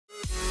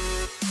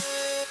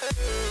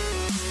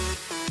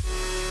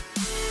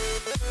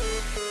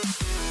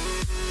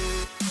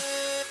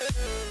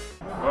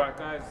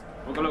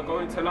We're going to go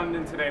into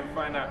London today and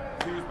find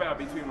out who's better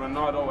between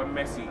Ronaldo and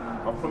Messi.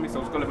 I promised I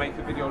was going to make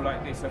a video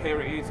like this, so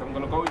here it is. I'm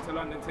going to go into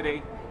London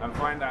today and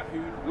find out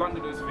who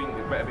Londoners think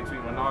is better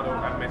between Ronaldo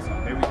and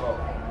Messi. Here we go.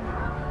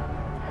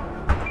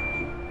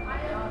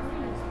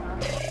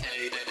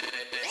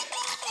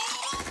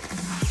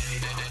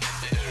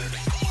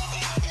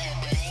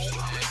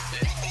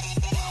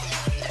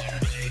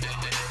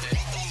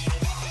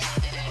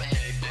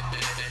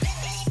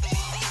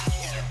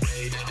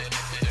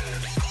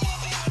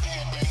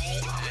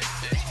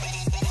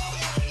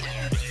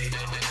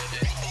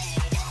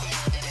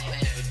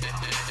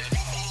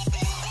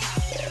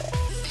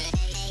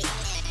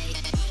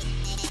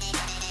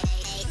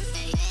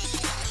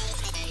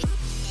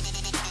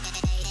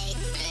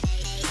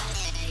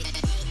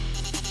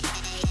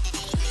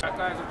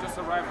 Guys, I've just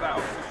arrived at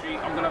Oxford Street.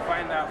 I'm going to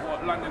find out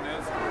what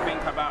Londoners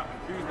think about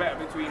who's better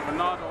between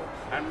Ronaldo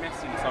and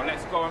Messi. So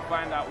let's go and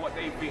find out what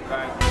they think,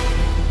 guys.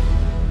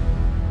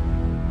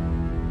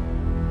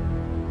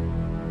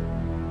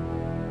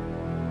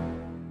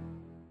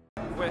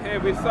 We're here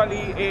with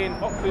Sully in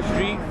Oxford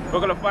Street.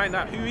 We're going to find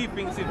out who he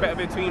thinks is better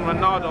between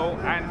Ronaldo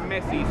and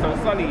Messi. So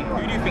Sully,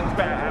 who do you think is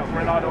better out of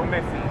Ronaldo and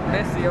Messi?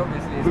 Messi,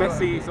 obviously.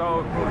 Messi,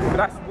 so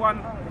that's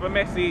one for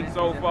Messi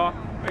so far.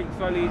 Thanks,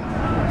 Sully.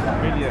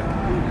 Brilliant.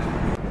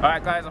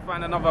 Alright guys, I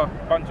found another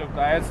bunch of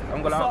guys.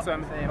 I'm going to ask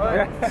them.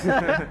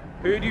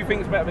 Who do you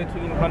think is better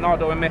between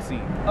Ronaldo and Messi?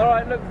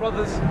 Alright, look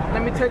brothers,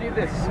 let me tell you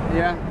this,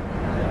 yeah?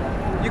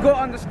 You got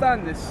to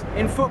understand this.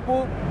 In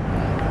football,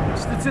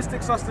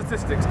 statistics are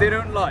statistics. They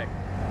don't lie.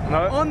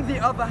 No? On the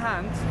other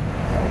hand,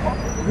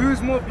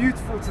 who's more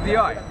beautiful to the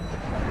eye?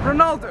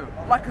 Ronaldo,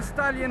 like a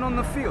stallion on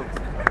the field.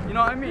 You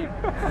know what I mean?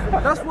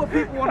 That's what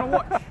people want to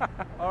watch.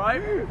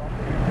 Alright?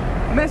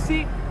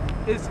 Messi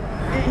is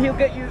he'll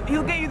get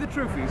you the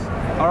trophies,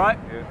 all right?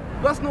 Yeah.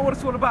 That's not what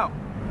it's all about.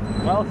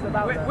 Well, it's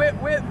about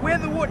we're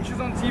the watchers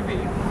on TV.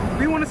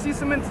 We want to see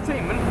some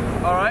entertainment,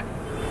 all right?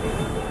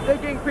 They're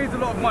getting paid a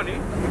lot of money.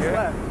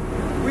 Yeah.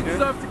 We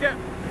deserve to get,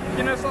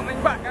 you know, something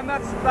back, and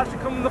that should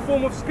come in the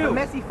form of skill.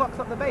 But Messi fucks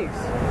up the base.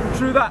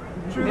 True that.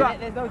 True that.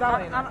 There's no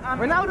doubt. And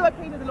Ronaldo, I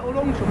paid a little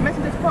long shot.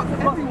 Messi just fucks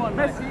up everyone.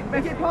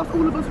 Messi get past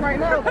all of us right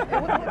now.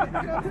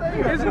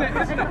 Isn't it?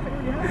 Isn't it?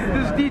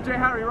 This is DJ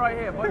Harry right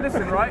here. But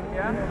listen, right?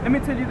 Yeah. Let me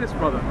tell you this,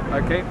 brother.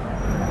 Okay.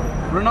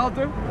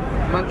 Ronaldo,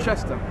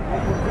 Manchester,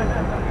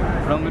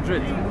 Real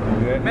Madrid.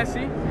 Yeah.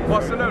 Messi,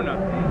 Barcelona.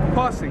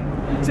 Passing,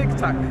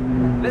 tic-tac.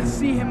 Let's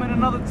see him in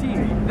another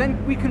team.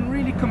 Then we can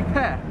really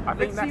compare.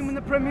 Let's see him in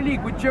the Premier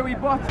League with Joey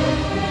Barton.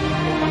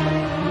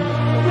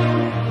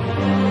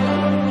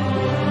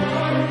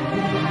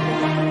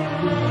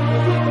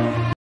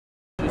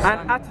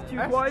 And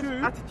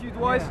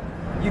attitude-wise,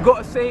 you got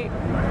to say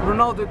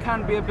Ronaldo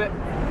can be a bit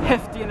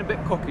hefty and a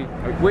bit cocky.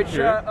 Which,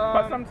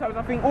 but sometimes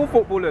I think all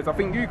footballers, I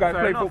think you guys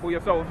play football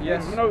yourself.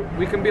 Yes, you know,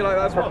 we can be like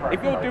that as well.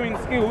 If you're doing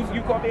skills,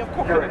 you've got a bit of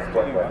confidence to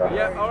you.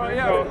 Yeah, alright,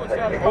 yeah. Of course,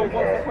 yeah. What's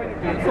the point of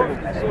doing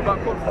confidence? It's all about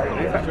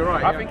confidence. You're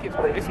right. I think it's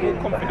more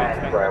confidence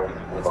than confidence.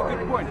 That's a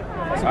good point.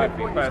 That's a good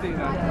point, Steve.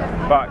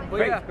 But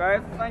thanks,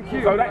 guys. Thank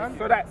you.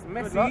 So that's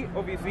Messi,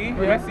 obviously.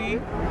 Yeah. Messi.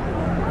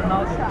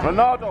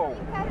 Ronaldo.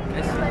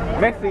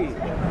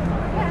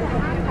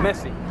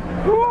 Messi.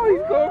 Oh,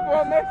 he's going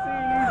for Messi.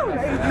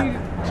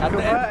 At the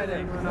end of the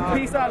day.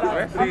 Peace out,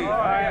 lads. Messi.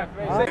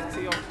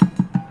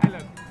 Hey,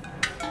 look.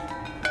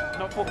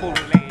 Not football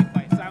related,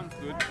 but it sounds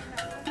good.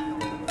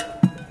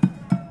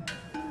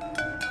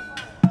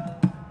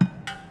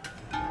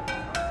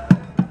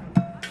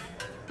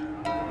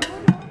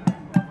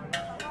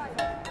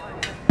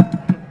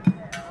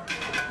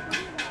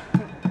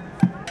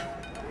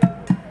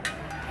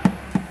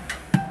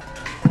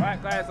 Right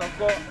guys, I've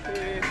got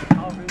here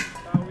Alvin,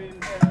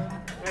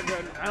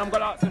 Evan, and I'm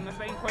going to ask them the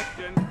same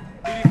question.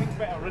 Who do you think's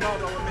better,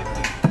 Ronaldo or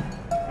Messi?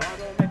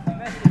 Ronaldo or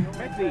Messi?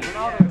 Messi.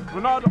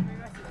 Ronaldo.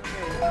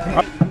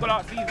 I'm going to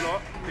ask these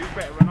lot, who's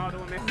better, Ronaldo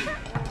or Messi?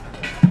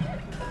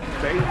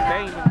 They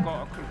ain't even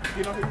got a clue. Do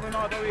you know who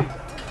Ronaldo is?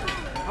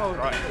 Oh,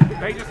 right.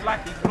 They just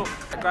like his look.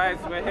 Guys,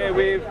 we're here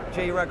with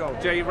Jay Rago.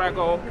 We're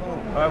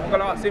going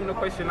to ask him the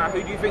question now.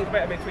 Who do you think is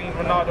better between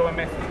Ronaldo and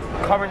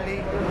Messi?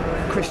 Currently,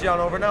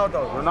 Cristiano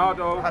Ronaldo.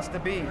 Ronaldo has to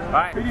be.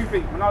 Right. Who do you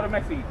think? Ronaldo,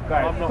 Messi?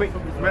 Guys, I'm not quick.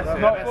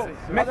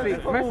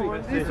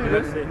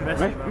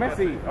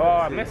 Messi.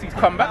 Oh, Messi's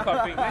come back, I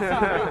think.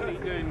 Messi's really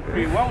doing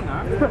pretty well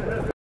now.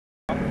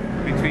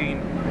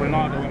 Between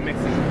Ronaldo and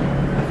Messi.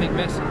 I think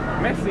Messi.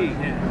 Messi?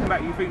 Yeah.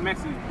 Like, you think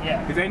Messi?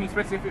 Yeah. Is there any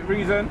specific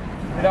reason?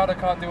 Ronaldo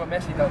can't do what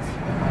Messi does.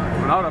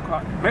 Ronaldo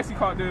can't. Messi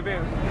can't do a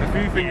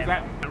few things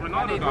that Ronaldo does.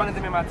 I need one of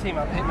them in my team.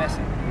 I'll pick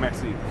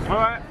Messi.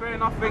 Alright, fair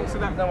enough. Thanks for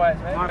that. No worries,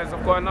 mate. Guys,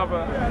 I've got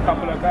another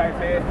couple of guys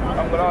here.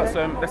 I'm going to ask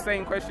them the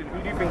same question.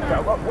 Who do you think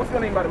better? What's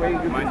your name, by the way?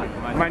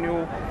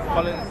 Manuel.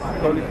 Collins.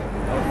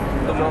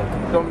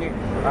 Dominic.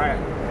 Alright.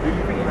 Who do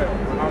you think better?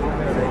 Ronaldo or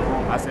Messi?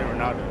 I say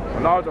Ronaldo.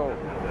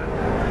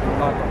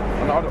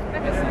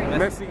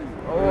 Messi.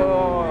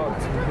 Oh,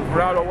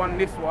 Ronaldo won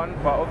this one,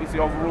 but obviously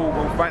overall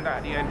we'll find out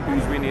at the end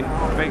who's winning.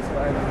 Thanks,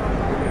 guys.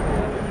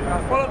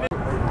 Follow me.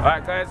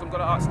 Alright guys, I'm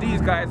gonna ask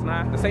these guys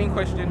now the same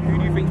question. Who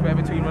do you think's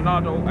better between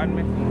Ronaldo and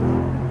Messi?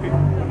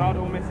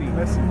 Ronaldo or Messi?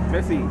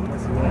 Messi.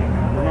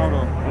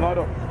 Ronaldo.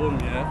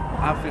 Yeah.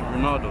 I think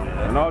Ronaldo.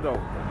 Yeah. Ronaldo.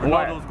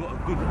 Ronaldo's got a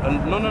good.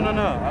 No.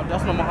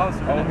 That's not my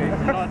answer. Okay.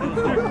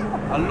 Ronaldo's got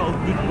a lot of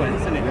good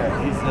points, isn't it?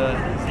 Yeah.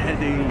 His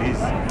heading,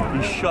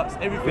 his shots,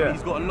 everything. Yeah.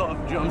 He's got a lot of.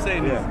 Do you know what I'm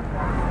saying?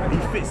 Yeah. He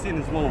fits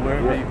in as well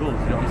wherever he goes.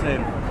 You know what I'm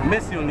saying?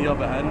 Messi, on the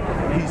other hand,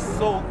 he's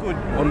so good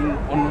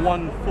on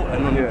one foot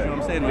and on. Do you know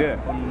what I'm saying?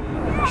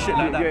 On shit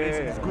like that.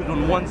 Basically, he's good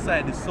on one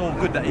side. It's so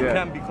good that he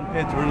can be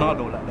compared to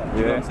Ronaldo like that. Do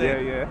you know what I'm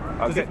saying?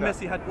 Because if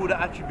Messi had all the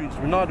attributes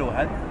Ronaldo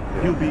had,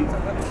 he'll be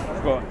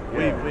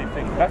way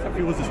thick. That's if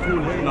he was as tall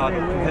as Ronaldo,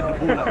 head the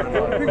ball like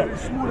Ronaldo.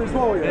 He's small as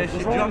well, yeah. Do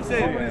you know what I'm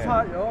saying?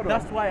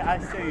 That's why I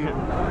say,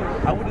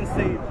 I wouldn't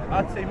say,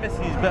 I'd say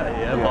Messi is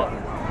better, but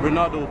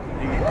Ronaldo,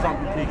 you can't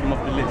take him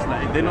off the list.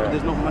 Like,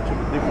 there's not much of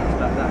a difference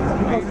like that.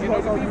 You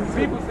know,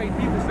 people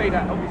say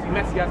that obviously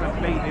Messi hasn't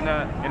played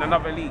in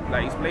another league,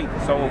 like he's played.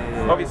 So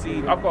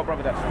obviously I've got a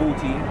brother that's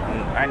 14,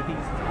 and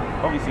he's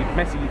obviously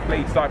Messi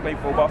started playing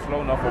for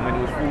Barcelona from when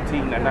he was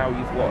 14, and now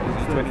he's what? Is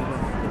he 20?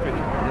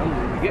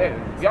 Yeah,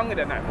 younger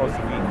than that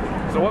possibly.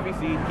 So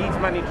obviously he's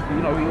managed to,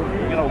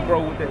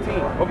 grow with the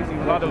team. Obviously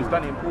Ronaldo's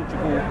done it in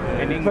Portugal,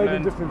 in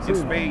England, in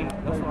Spain.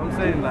 That's what I'm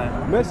saying. Like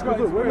Messi,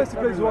 when Messi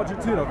plays with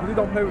Argentina, because he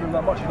don't play with him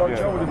that much, he don't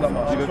gel with him that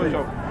much.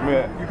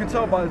 You can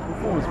tell by his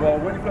performance. Well,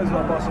 when he plays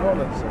with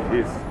Barcelona,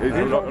 he's a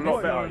lot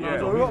better. Yeah.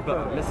 Who's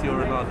better, Messi or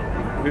Ronaldo?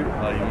 You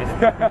missed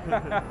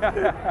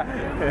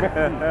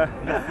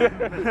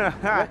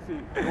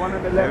Messi, one on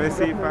the left. Let me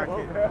see if I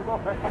can.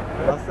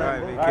 That's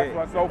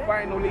right, so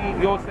finally,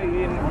 you're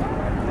saying?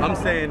 I'm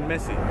saying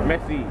Messi.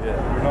 Messi. Yeah.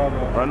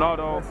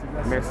 Ronaldo.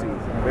 Messi.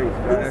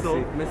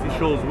 Also, Messi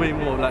shows way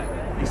more, like,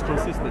 he's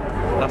consistent.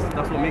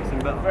 That's what makes him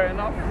better. Fair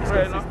enough.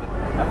 Fair enough.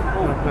 That's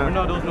cool.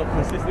 Ronaldo's not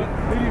consistent.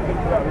 Who do you think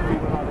that would be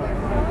Ronaldo?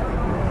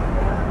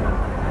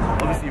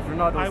 Obviously, if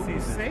Ronaldo I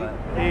would say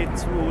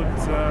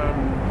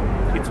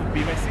it would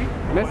be Messi.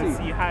 Because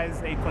he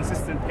has a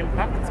consistent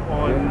impact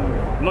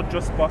on not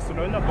just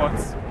Barcelona, but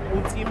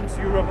all teams,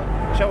 Europe,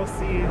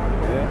 Chelsea,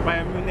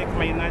 Bayern Munich,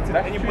 Man United.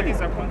 Anybody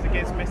that comes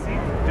against Messi,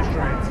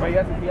 destroy it. But he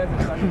hasn't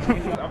done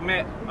it. I've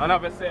met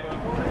another set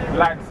of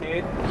lads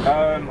here.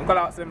 I'm going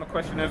to ask them a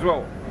question as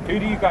well. Who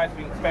do you guys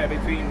think is better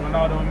between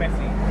Ronaldo and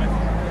Messi?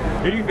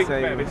 Who do you think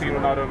is better between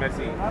Ronaldo and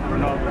Messi?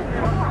 Ronaldo.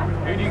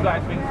 Who do you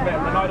guys think is better,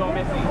 Ronaldo or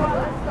Messi?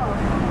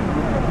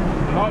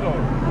 Ronaldo.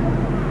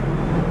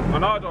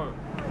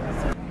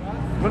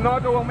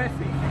 Ronaldo or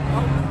Messi?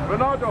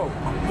 Ronaldo.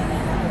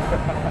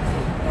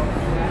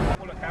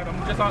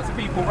 I'm just asking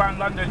people around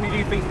London, who do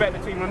you think is better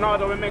between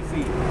Ronaldo and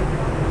Messi?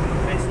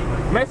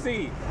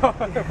 Messi.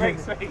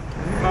 Thanks, mate.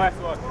 Nice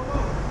one.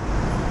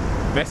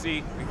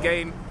 Messi, good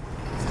game.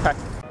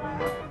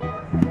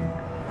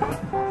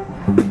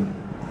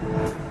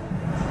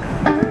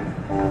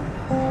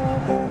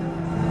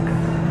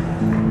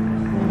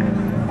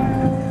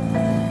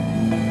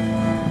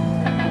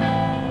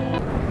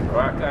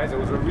 Alright guys, it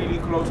was a really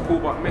close call,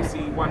 but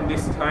Messi won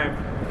this time.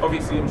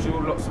 Obviously, I'm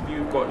sure lots of you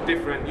have got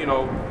different,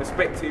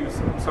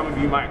 perspectives. Some of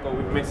you might go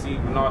with Messi,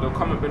 Ronaldo.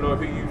 Comment below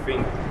who you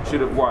think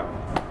should have won.